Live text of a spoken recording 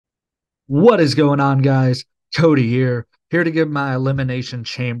What is going on, guys? Cody here to give my Elimination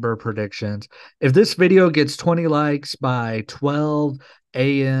Chamber predictions. If this video gets 20 likes by 12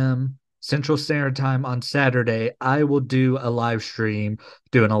 a.m. Central Standard Time on Saturday, I will do a live stream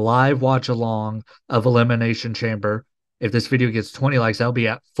doing a live watch along of Elimination Chamber. If this video gets 20 likes, that'll be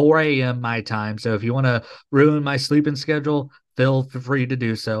at 4 a.m. my time. So if you want to ruin my sleeping schedule, feel free to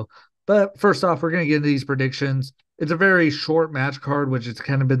do so. But first off, we're going to get into these predictions. It's a very short match card, which has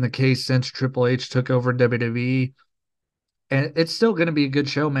kind of been the case since Triple H took over WWE. And it's still going to be a good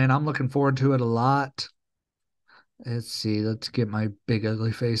show, man. I'm looking forward to it a lot. Let's see. Let's get my big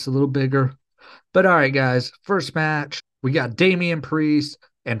ugly face a little bigger. But all right, guys. First match, we got Damian Priest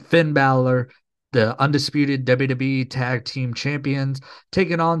and Finn Balor, the undisputed WWE Tag Team Champions,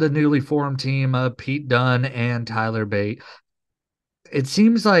 taking on the newly formed team of Pete Dunne and Tyler Bate. It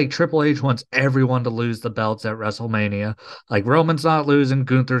seems like Triple H wants everyone to lose the belts at WrestleMania. Like Roman's not losing,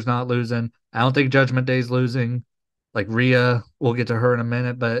 Gunther's not losing. I don't think Judgment Day's losing. Like Rhea, we'll get to her in a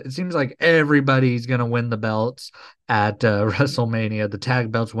minute, but it seems like everybody's gonna win the belts at WrestleMania, the tag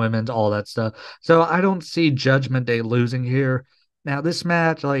belts, women's, all that stuff. So I don't see Judgment Day losing here. Now this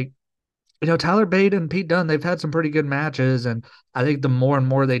match, like Tyler Bate and Pete Dunne, they've had some pretty good matches, and I think the more and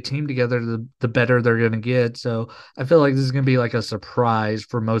more they team together, the better they're going to get. So I feel like this is going to be like a surprise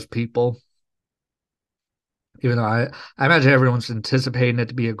for most people, even though I imagine everyone's anticipating it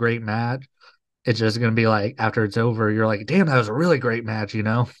to be a great match. It's just going to be like after it's over, you're like, damn, that was a really great match.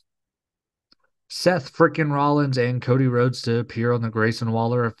 Seth freaking Rollins and Cody Rhodes to appear on the Grayson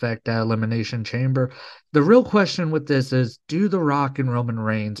Waller effect at Elimination Chamber. The real question with this is, do The Rock and Roman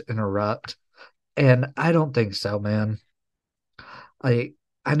Reigns interrupt? And I don't think so, man. I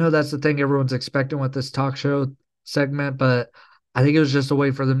I know that's the thing everyone's expecting with this talk show segment, but I think it was just a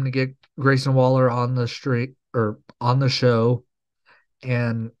way for them to get Grayson Waller on the street or on the show.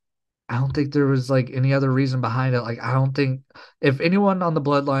 And I don't think there was like any other reason behind it. Like, I don't think if anyone on the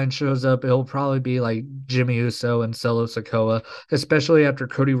bloodline shows up, it'll probably be like Jimmy Uso and Solo Sikoa, especially after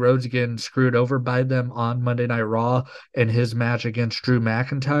Cody Rhodes getting screwed over by them on Monday Night Raw in his match against Drew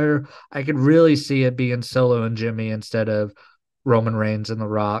McIntyre. I could really see it being Solo and Jimmy instead of Roman Reigns and The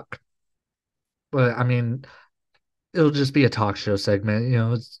Rock. But I mean, it'll just be a talk show segment.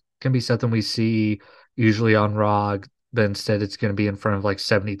 It's gonna be something we see usually on Raw, but instead it's gonna be in front of like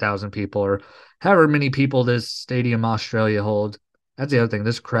 70,000 people or however many people this Stadium Australia holds. That's the other thing.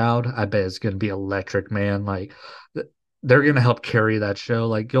 This crowd, I bet it's gonna be electric, man. Like they're gonna help carry that show.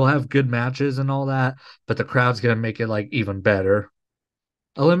 Like you'll have good matches and all that, but the crowd's gonna make it like even better.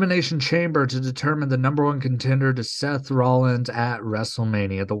 Elimination Chamber to determine the number one contender to Seth Rollins at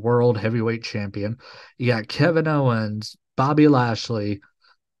WrestleMania, the World Heavyweight Champion. You got Kevin Owens, Bobby Lashley,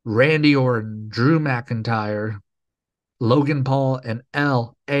 Randy Orton, Drew McIntyre, Logan Paul, and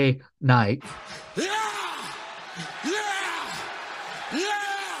L.A. Knight. Yeah! Yeah!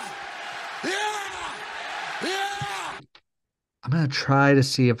 Yeah! Yeah! Yeah! I'm going to try to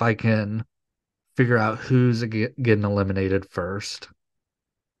see if I can figure out who's getting eliminated first.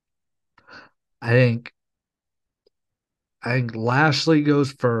 I think I think Lashley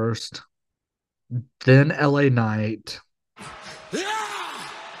goes first, then LA Knight, Yeah!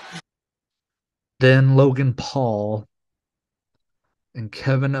 then Logan Paul and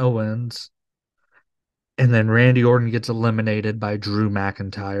Kevin Owens, and then Randy Orton gets eliminated by Drew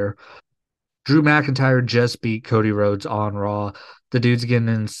McIntyre. Drew McIntyre just beat Cody Rhodes on Raw. The dude's getting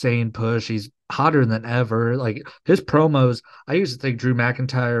an insane push. He's hotter than ever. Like his promos, I used to think Drew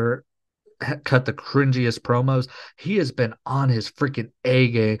McIntyre cut the cringiest promos. He has been on his freaking A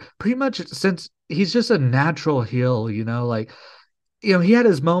game pretty much since he's just a natural heel. Like, he had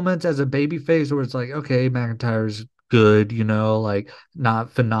his moments as a babyface where it's like, okay, McIntyre's good, like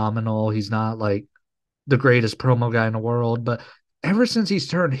not phenomenal. He's not like the greatest promo guy in the world, but ever since he's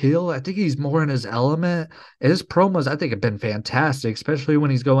turned heel, I think he's more in his element. And his promos, I think, have been fantastic, especially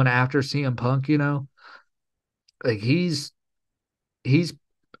when he's going after CM Punk. Like he's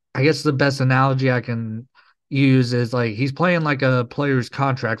I guess the best analogy I can use is like he's playing like a player's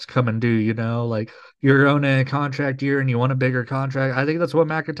contract's coming due. Like you're on a contract year and you want a bigger contract. I think that's what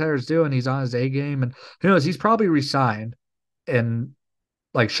McIntyre's doing. He's on his A game, and who knows, he's probably resigned. And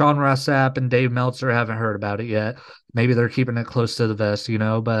like Sean Rossap and Dave Meltzer haven't heard about it yet. Maybe they're keeping it close to the vest.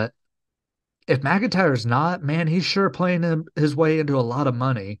 But if McIntyre's not, man, he's sure playing his way into a lot of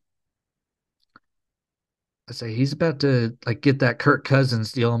money. I say he's about to like get that Kirk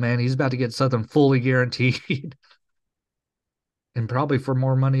Cousins deal, man. He's about to get something fully guaranteed and probably for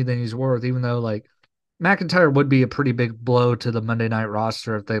more money than he's worth, even though like McIntyre would be a pretty big blow to the Monday night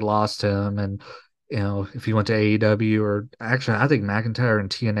roster if they lost him. And If you went to AEW, or actually, I think McIntyre and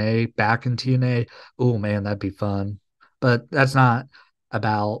TNA, back in TNA, oh man, that'd be fun. But that's not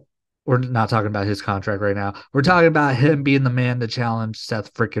about, we're not talking about his contract right now. We're talking about him being the man to challenge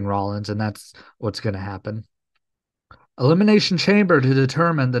Seth freaking Rollins, and that's what's going to happen. Elimination Chamber to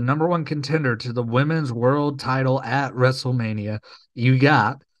determine the number one contender to the women's world title at WrestleMania. You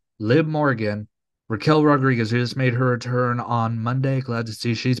got Liv Morgan, Raquel Rodriguez, who just made her return on Monday. Glad to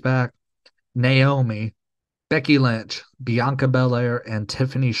see she's back. Naomi, Becky Lynch, Bianca Belair, and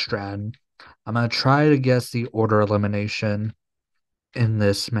Tiffany Stratton. I'm going to try to guess the order elimination in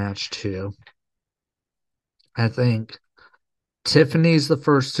this match, too. I think Tiffany's the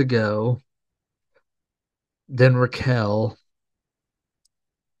first to go, then Raquel,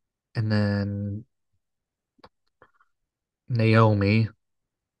 and then Naomi,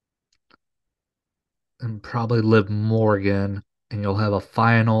 and probably Liv Morgan. And you'll have a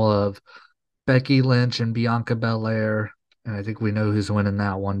final of Becky Lynch and Bianca Belair. And I think we know who's winning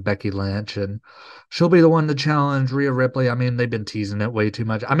that one, Becky Lynch. And she'll be the one to challenge Rhea Ripley. I mean, they've been teasing it way too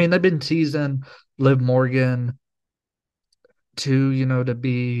much. I mean, they've been teasing Liv Morgan to, to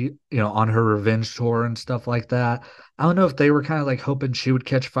be, on her revenge tour and stuff like that. I don't know if they were kind of like hoping she would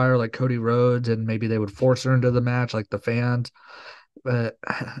catch fire like Cody Rhodes and maybe they would force her into the match like the fans. But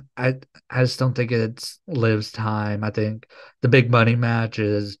I I just don't think it's Liv's time. I think the big money match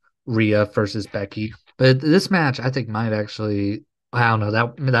is Rhea versus Becky. But this match I think might actually, I don't know,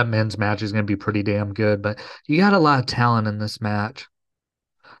 that men's match is going to be pretty damn good, but you got a lot of talent in this match.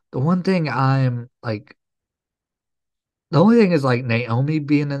 The one thing I'm like The only thing is like Naomi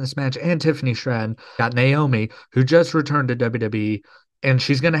being in this match and Tiffany Stratton got Naomi, who just returned to WWE, and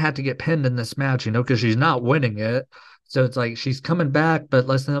she's gonna have to get pinned in this match, because she's not winning it. So it's like she's coming back, but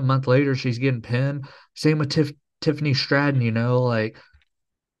less than a month later, she's getting pinned. Same with Tiffany Stratton, like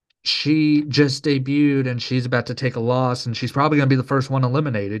she just debuted and she's about to take a loss, and she's probably gonna be the first one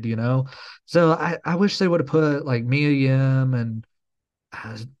eliminated. So I wish they would have put like Mia Yim and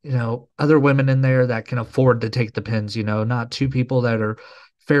other women in there that can afford to take the pins, not two people that are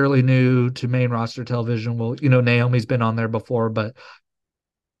fairly new to main roster television. Well, Naomi's been on there before, but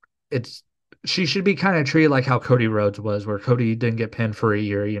it's she should be kind of treated like how Cody Rhodes was, where Cody didn't get pinned for a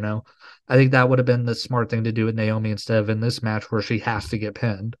year. I think that would have been the smart thing to do with Naomi instead of in this match where she has to get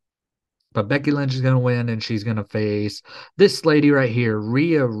pinned. But Becky Lynch is going to win, and she's going to face this lady right here,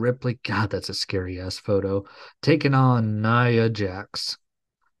 Rhea Ripley. God, that's a scary ass photo. Taking on Nia Jax.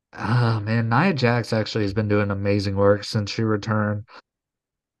 Ah, man, Nia Jax actually has been doing amazing work since she returned.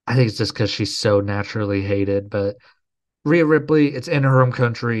 I think it's just because she's so naturally hated. But Rhea Ripley, it's in her home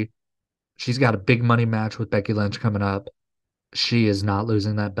country. She's got a big money match with Becky Lynch coming up. She is not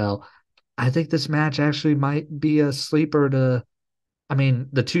losing that belt. I think this match actually might be a sleeper to. I mean,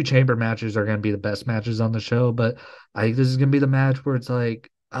 the two chamber matches are going to be the best matches on the show, but I think this is going to be the match where it's like,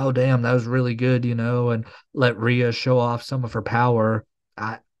 oh, damn, that was really good, and let Rhea show off some of her power.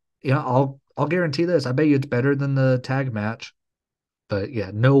 I, I'll guarantee this. I bet you it's better than the tag match. But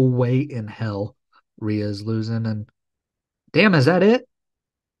yeah, no way in hell Rhea's losing. And damn, is that it?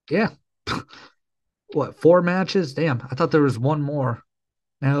 Yeah. What, four matches? Damn, I thought there was one more.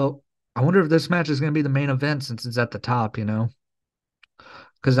 Now, I wonder if this match is going to be the main event since it's at the top.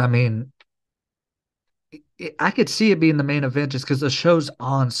 Because I mean, I could see it being the main event just because the show's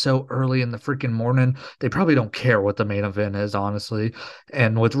on so early in the freaking morning. They probably don't care what the main event is, honestly.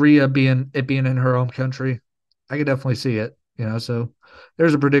 And with Rhea being in her home country, I could definitely see it. So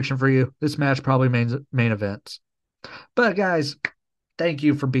there's a prediction for you. This match probably main events. But guys, thank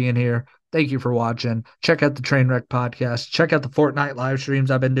you for being here. Thank you for watching. Check out the Trainwreck podcast. Check out the Fortnite live streams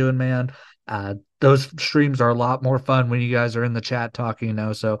I've been doing, man. Those streams are a lot more fun when you guys are in the chat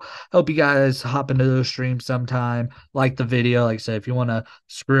talking. So hope you guys hop into those streams sometime. Like the video. Like I said, if you want to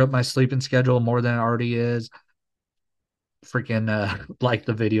screw up my sleeping schedule more than it already is, freaking like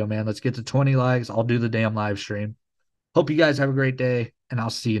the video, man. Let's get to 20 likes. I'll do the damn live stream. Hope you guys have a great day, and I'll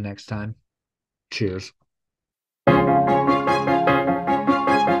see you next time. Cheers.